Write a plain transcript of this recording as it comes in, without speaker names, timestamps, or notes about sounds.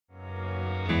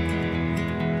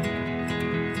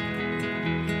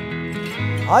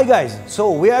Hi guys,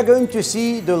 so we are going to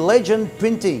see the legend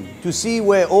printing to see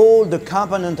where all the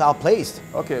components are placed.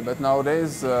 Okay, but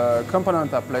nowadays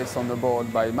components are placed on the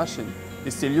board by machine.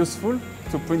 Is still useful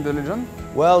to print the legend?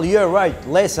 Well, you're right,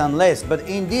 less and less, but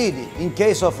indeed, in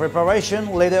case of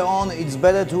reparation, later on it's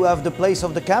better to have the place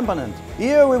of the component.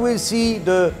 Here we will see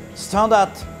the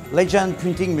standard legend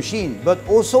printing machine, but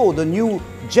also the new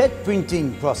jet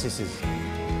printing processes.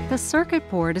 The circuit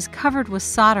board is covered with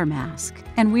solder mask,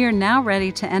 and we are now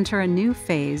ready to enter a new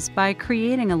phase by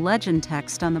creating a legend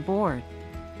text on the board.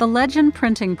 The legend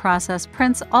printing process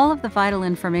prints all of the vital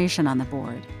information on the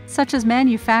board, such as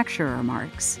manufacturer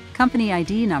marks, company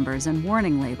ID numbers, and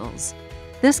warning labels.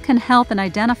 This can help in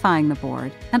identifying the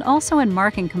board and also in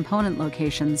marking component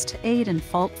locations to aid in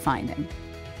fault finding.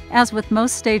 As with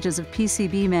most stages of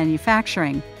PCB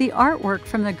manufacturing, the artwork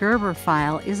from the Gerber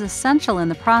file is essential in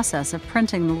the process of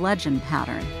printing the legend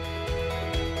pattern.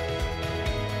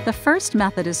 The first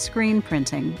method is screen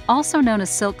printing, also known as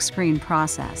Silkscreen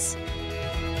process.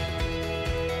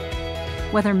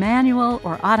 Whether manual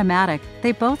or automatic,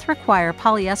 they both require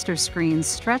polyester screens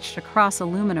stretched across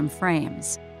aluminum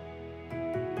frames.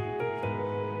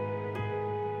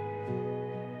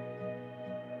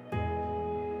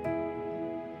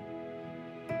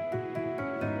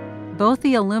 Both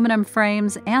the aluminum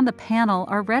frames and the panel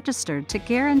are registered to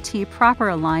guarantee proper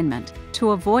alignment,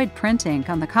 to avoid print ink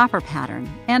on the copper pattern,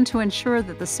 and to ensure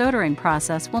that the soldering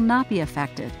process will not be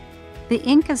affected. The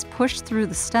ink is pushed through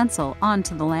the stencil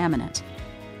onto the laminate.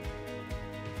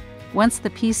 Once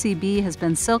the PCB has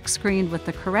been silkscreened with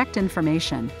the correct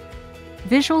information,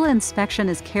 visual inspection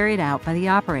is carried out by the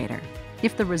operator.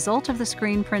 If the result of the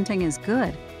screen printing is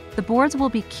good, the boards will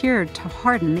be cured to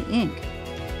harden the ink.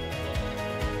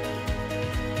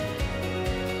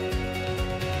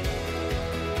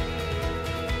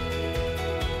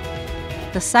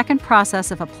 The second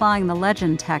process of applying the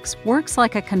legend text works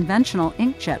like a conventional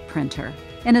inkjet printer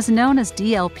and is known as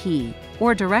DLP,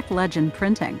 or direct legend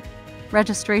printing.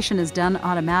 Registration is done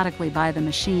automatically by the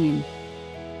machine.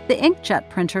 The inkjet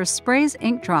printer sprays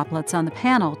ink droplets on the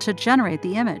panel to generate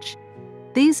the image.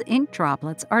 These ink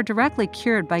droplets are directly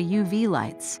cured by UV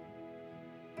lights.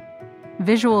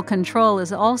 Visual control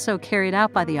is also carried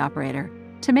out by the operator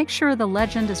to make sure the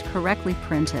legend is correctly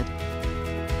printed.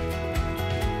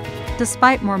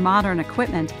 Despite more modern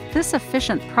equipment, this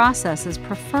efficient process is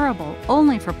preferable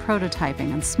only for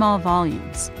prototyping and small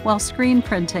volumes, while screen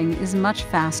printing is much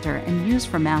faster and used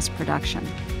for mass production.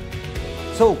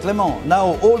 So Clément,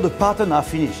 now all the patterns are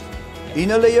finished.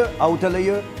 Inner layer, outer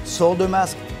layer, solder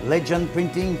mask, legend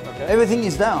printing, everything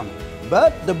is done.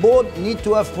 But the board needs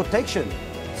to have protection.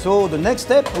 So the next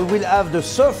step, we will have the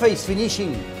surface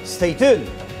finishing. Stay tuned.